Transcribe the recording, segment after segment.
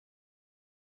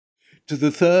to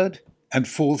the third and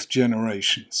fourth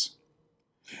generations.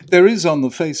 There is, on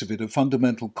the face of it, a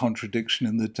fundamental contradiction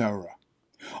in the Torah.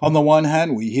 On the one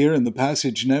hand, we hear in the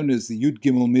passage known as the Yud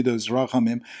Gimel Midos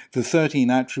Rachamim, the 13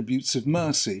 attributes of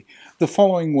mercy, the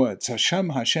following words: Hashem,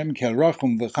 Hashem, Kel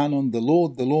Rachum V'chanon,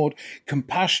 the Lord,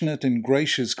 compassionate and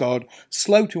gracious God,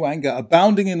 slow to anger,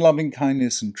 abounding in loving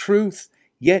kindness and truth.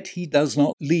 Yet he does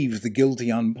not leave the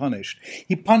guilty unpunished.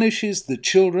 He punishes the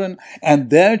children and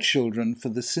their children for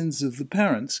the sins of the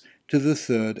parents to the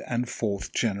third and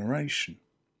fourth generation.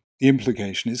 The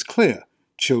implication is clear.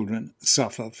 Children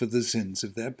suffer for the sins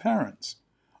of their parents.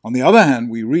 On the other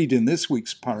hand, we read in this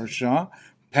week's parashah,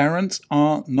 parents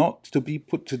are not to be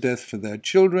put to death for their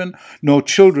children, nor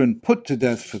children put to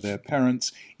death for their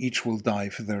parents. Each will die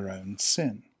for their own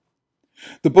sin.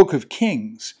 The Book of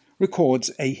Kings records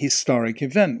a historic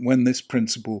event when this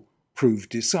principle proved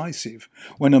decisive.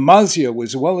 When Amaziah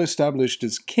was well established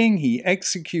as king, he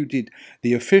executed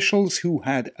the officials who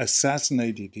had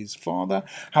assassinated his father.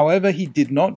 However, he did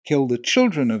not kill the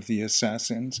children of the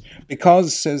assassins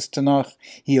because, says Tanakh,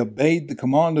 he obeyed the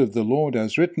command of the Lord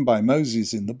as written by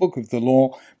Moses in the book of the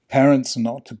law. Parents are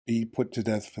not to be put to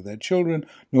death for their children,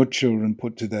 nor children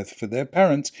put to death for their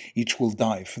parents. Each will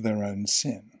die for their own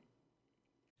sin.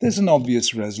 There's an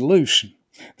obvious resolution.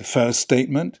 The first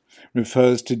statement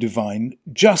refers to divine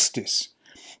justice.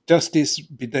 Justice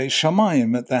bidei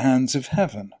shamayim, at the hands of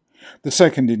heaven. The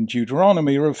second in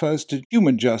Deuteronomy refers to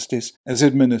human justice as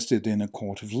administered in a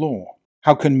court of law.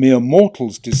 How can mere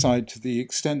mortals decide to the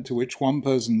extent to which one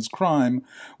person's crime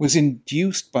was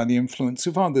induced by the influence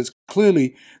of others?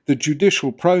 Clearly, the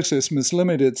judicial process must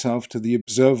limit itself to the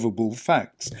observable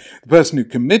facts. The person who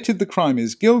committed the crime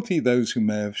is guilty. Those who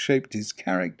may have shaped his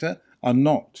character are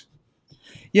not.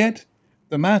 Yet,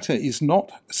 the matter is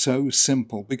not so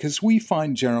simple, because we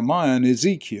find Jeremiah and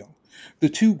Ezekiel, the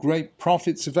two great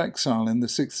prophets of exile in the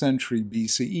 6th century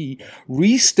BCE,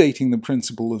 restating the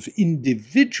principle of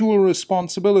individual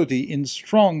responsibility in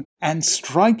strong and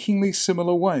strikingly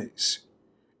similar ways.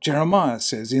 Jeremiah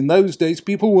says, in those days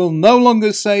people will no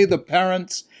longer say the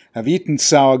parents have eaten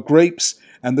sour grapes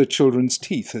and the children's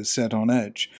teeth are set on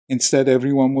edge. Instead,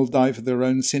 everyone will die for their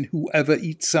own sin. Whoever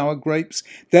eats sour grapes,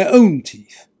 their own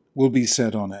teeth will be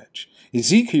set on edge.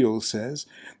 Ezekiel says,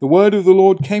 the word of the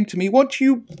Lord came to me. What do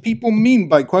you people mean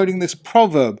by quoting this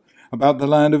proverb about the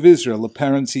land of Israel? The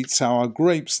parents eat sour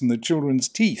grapes and the children's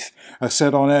teeth are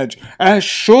set on edge. As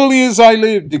surely as I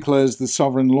live, declares the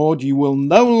sovereign Lord, you will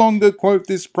no longer quote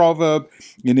this proverb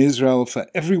in Israel, for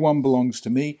everyone belongs to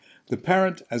me. The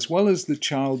parent as well as the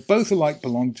child, both alike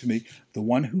belong to me. The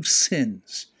one who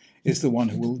sins is the one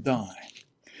who will die.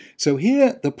 So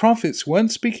here, the prophets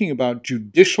weren't speaking about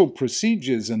judicial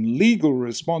procedures and legal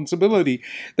responsibility.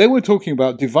 They were talking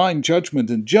about divine judgment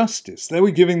and justice. They were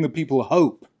giving the people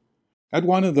hope. At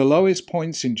one of the lowest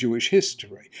points in Jewish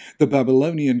history, the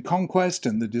Babylonian conquest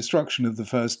and the destruction of the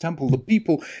first temple, the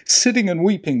people sitting and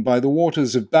weeping by the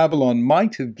waters of Babylon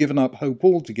might have given up hope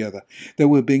altogether. They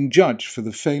were being judged for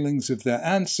the failings of their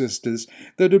ancestors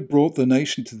that had brought the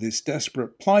nation to this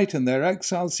desperate plight, and their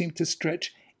exile seemed to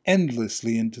stretch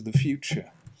endlessly into the future.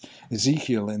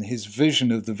 Ezekiel, in his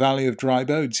vision of the Valley of Dry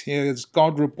Bones, hears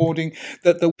God reporting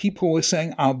that the people were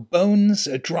saying, our bones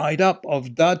are dried up,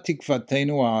 of da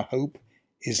tikvatenu, our hope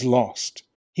is lost.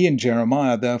 He and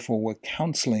Jeremiah, therefore, were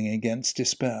counseling against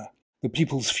despair. The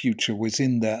people's future was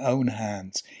in their own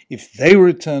hands. If they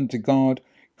returned to God,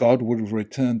 God would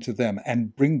return to them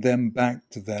and bring them back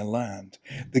to their land.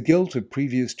 The guilt of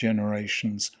previous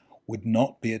generations would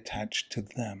not be attached to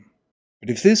them. But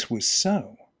if this was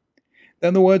so,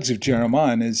 then the words of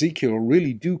Jeremiah and Ezekiel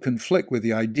really do conflict with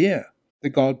the idea that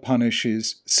God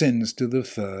punishes sins to the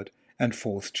third and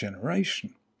fourth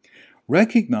generation.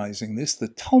 Recognizing this, the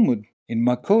Talmud in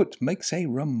Makot makes a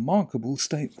remarkable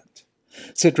statement.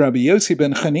 Said Rabbi Yossi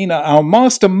ben Chanina, our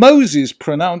master Moses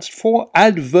pronounced 4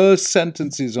 adverse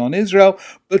sentences on Israel,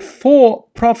 but 4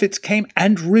 prophets came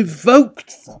and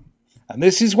revoked them. And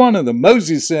this is one of them.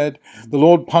 Moses said, the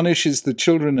Lord punishes the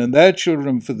children and their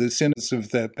children for the sins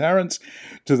of their parents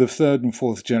to the third and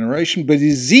fourth generation. But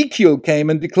Ezekiel came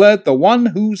and declared the one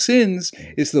who sins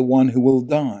is the one who will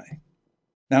die.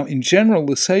 Now, in general,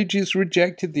 the sages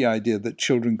rejected the idea that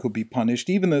children could be punished,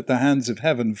 even at the hands of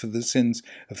heaven, for the sins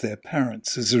of their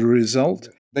parents. As a result,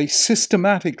 they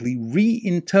systematically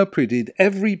reinterpreted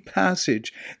every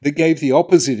passage that gave the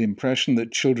opposite impression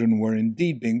that children were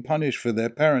indeed being punished for their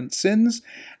parents' sins,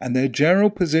 and their general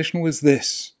position was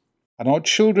this: are not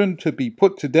children to be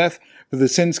put to death for the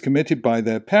sins committed by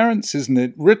their parents? Isn't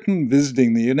it written,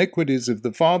 visiting the iniquities of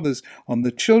the fathers on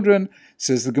the children?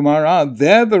 Says the Gemara,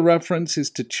 there the reference is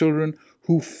to children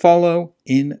who follow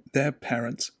in their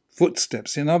parents'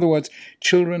 footsteps. In other words,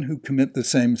 children who commit the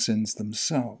same sins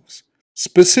themselves.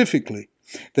 Specifically,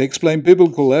 they explain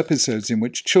biblical episodes in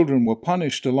which children were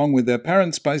punished along with their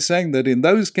parents by saying that in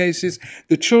those cases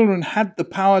the children had the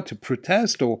power to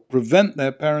protest or prevent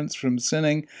their parents from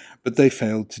sinning, but they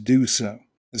failed to do so.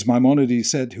 As Maimonides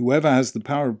said, whoever has the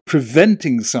power of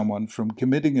preventing someone from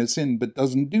committing a sin but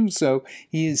doesn't do so,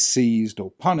 he is seized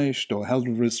or punished or held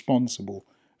responsible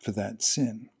for that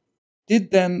sin.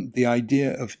 Did then the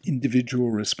idea of individual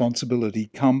responsibility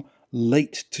come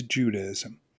late to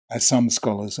Judaism, as some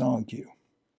scholars argue?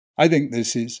 I think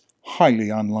this is highly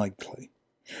unlikely.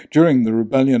 During the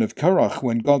rebellion of Korach,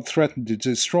 when God threatened to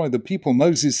destroy the people,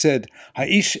 Moses said,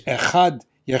 Ha'ish echad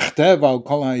yechtev al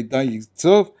kol ha'edah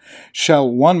yitzov,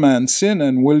 shall one man sin,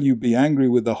 and will you be angry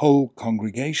with the whole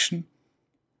congregation?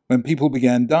 When people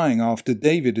began dying after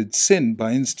David had sinned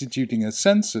by instituting a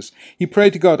census, he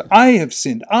prayed to God, I have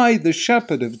sinned, I, the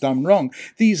shepherd, have done wrong.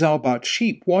 These are but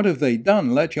sheep. What have they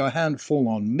done? Let your hand fall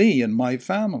on me and my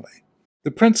family.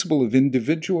 The principle of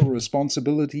individual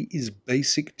responsibility is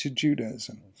basic to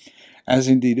Judaism, as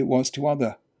indeed it was to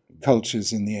other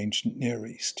cultures in the ancient Near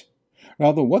East.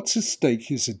 Rather, what's at stake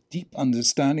is a deep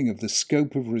understanding of the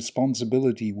scope of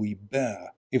responsibility we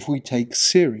bear if we take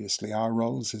seriously our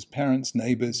roles as parents,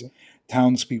 neighbors,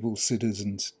 townspeople,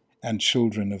 citizens, and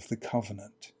children of the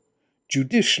covenant.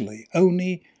 Judicially,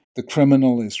 only the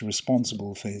criminal is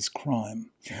responsible for his crime,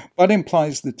 but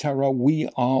implies the Torah, we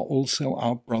are also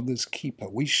our brother's keeper.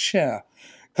 We share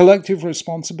collective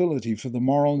responsibility for the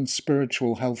moral and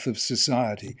spiritual health of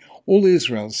society. All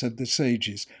Israel, said the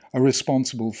sages, are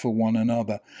responsible for one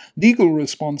another. Legal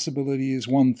responsibility is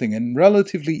one thing and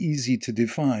relatively easy to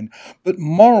define, but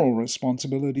moral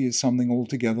responsibility is something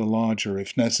altogether larger,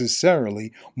 if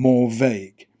necessarily more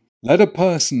vague. Let a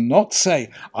person not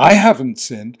say, I haven't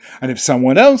sinned, and if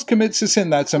someone else commits a sin,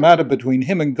 that's a matter between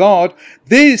him and God.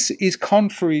 This is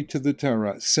contrary to the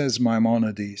Torah, says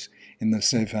Maimonides in the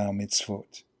Sefer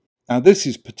Mitzvot. Now, this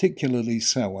is particularly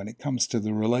so when it comes to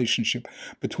the relationship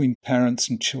between parents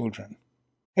and children.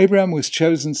 Abraham was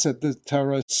chosen, said the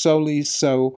Torah, solely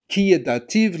so, Ki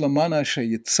yedativ laman asher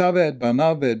yitzaveh et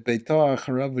banav et beito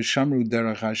acharav v'shamru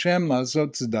derech Hashem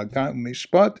la'azot tzedakah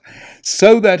u'mishpat,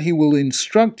 so that he will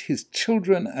instruct his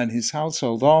children and his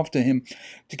household after him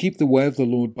to keep the way of the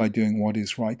Lord by doing what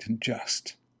is right and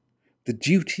just. The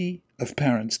duty of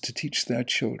parents to teach their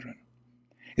children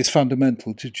is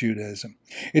fundamental to Judaism.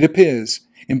 It appears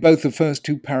in both the first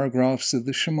two paragraphs of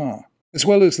the Shema, as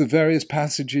well as the various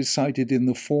passages cited in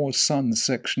the Four Sons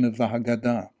section of the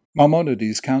Haggadah.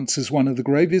 Maimonides counts as one of the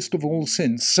gravest of all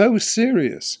sins, so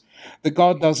serious that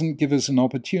God doesn't give us an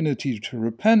opportunity to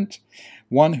repent,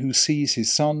 one who sees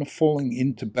his son falling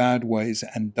into bad ways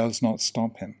and does not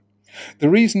stop him. The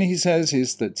reason, he says,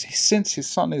 is that since his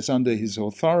son is under his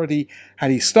authority,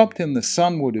 had he stopped him, the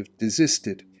son would have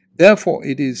desisted. Therefore,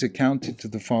 it is accounted to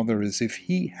the father as if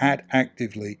he had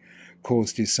actively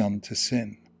caused his son to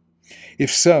sin.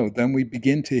 If so, then we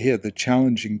begin to hear the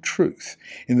challenging truth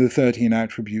in the 13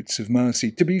 attributes of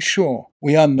mercy. To be sure,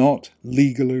 we are not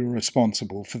legally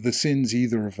responsible for the sins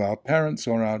either of our parents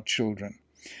or our children.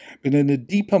 But in a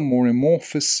deeper, more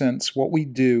amorphous sense, what we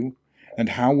do and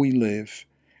how we live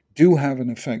do have an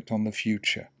effect on the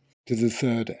future, to the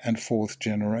third and fourth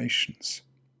generations.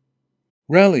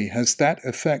 Rarely has that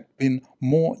effect been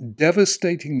more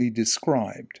devastatingly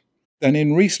described than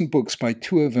in recent books by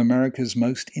two of America's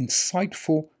most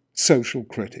insightful social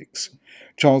critics,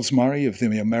 Charles Murray of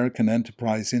the American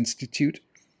Enterprise Institute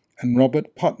and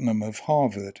Robert Putnam of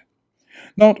Harvard.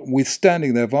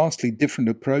 Notwithstanding their vastly different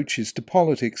approaches to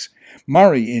politics,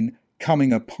 Murray in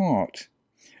Coming Apart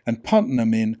and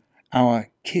Putnam in Our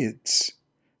Kids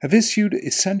have issued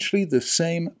essentially the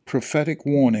same prophetic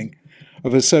warning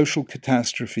of a social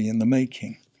catastrophe in the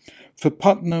making. For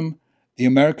Putnam, the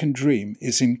American dream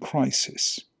is in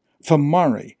crisis. For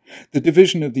Murray, the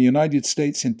division of the United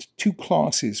States into two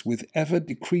classes with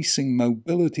ever-decreasing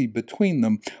mobility between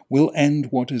them will end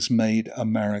what has made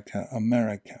America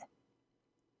America.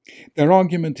 Their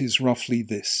argument is roughly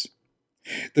this: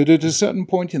 that at a certain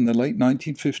point in the late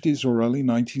 1950s or early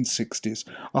 1960s,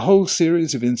 a whole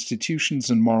series of institutions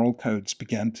and moral codes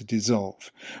began to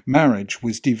dissolve. Marriage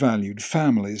was devalued,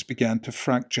 families began to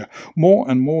fracture, more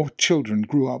and more children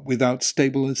grew up without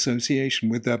stable association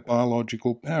with their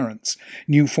biological parents.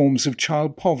 New forms of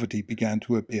child poverty began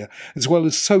to appear, as well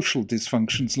as social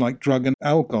dysfunctions like drug and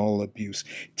alcohol abuse,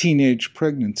 teenage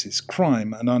pregnancies,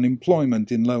 crime and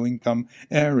unemployment in low-income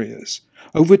areas.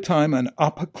 Over time, an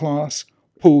upper class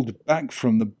pulled back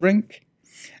from the brink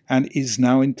and is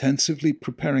now intensively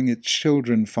preparing its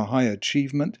children for high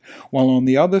achievement, while on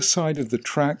the other side of the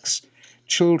tracks,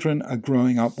 children are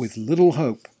growing up with little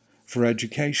hope for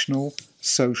educational,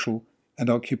 social, and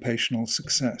occupational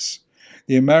success.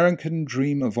 The American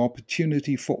dream of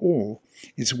opportunity for all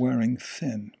is wearing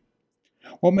thin.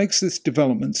 What makes this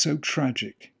development so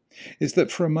tragic is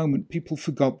that for a moment people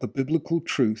forgot the biblical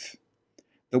truth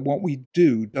that what we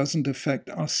do doesn't affect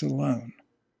us alone.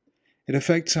 It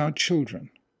affects our children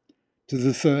to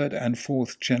the third and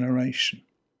fourth generation.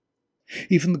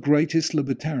 Even the greatest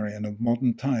libertarian of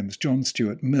modern times, John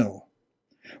Stuart Mill,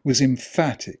 was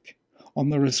emphatic on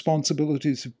the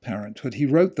responsibilities of parenthood. He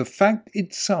wrote, "The fact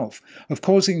itself of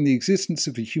causing the existence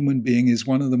of a human being is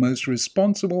one of the most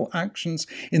responsible actions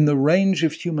in the range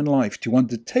of human life. To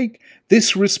undertake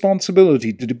this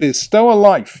responsibility, to bestow a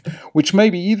life, which may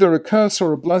be either a curse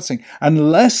or a blessing,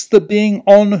 unless the being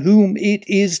on whom it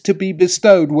is to be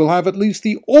bestowed will have at least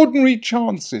the ordinary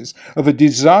chances of a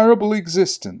desirable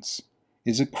existence,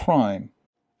 is a crime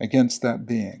against that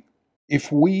being.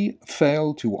 If we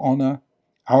fail to honor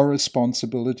our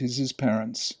responsibilities as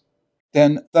parents,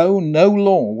 then though no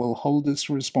law will hold us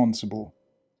responsible,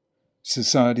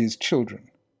 society's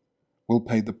children will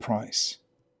pay the price.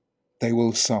 They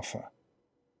will suffer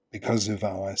because of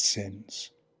our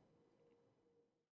sins."